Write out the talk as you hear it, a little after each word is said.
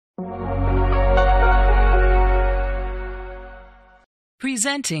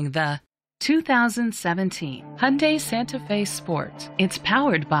Presenting the 2017 Hyundai Santa Fe Sport. It's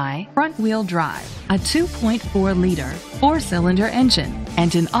powered by front-wheel drive, a 2.4-liter four-cylinder engine,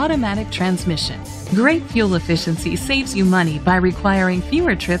 and an automatic transmission. Great fuel efficiency saves you money by requiring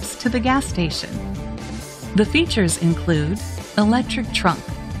fewer trips to the gas station. The features include electric trunk,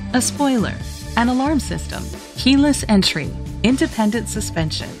 a spoiler, an alarm system, keyless entry, independent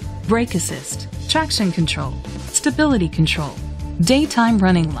suspension, brake assist, traction control, stability control, daytime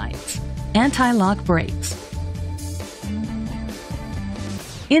running lights, anti-lock brakes.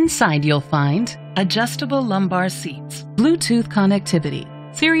 Inside you'll find adjustable lumbar seats, Bluetooth connectivity,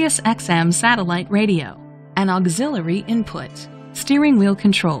 Sirius XM satellite radio, an auxiliary input, steering wheel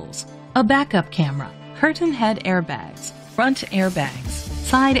controls, a backup camera, curtain head airbags, front airbags,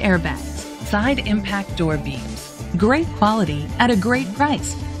 side impact door beams. Great quality at a great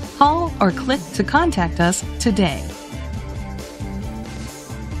price. Call or click to contact us today.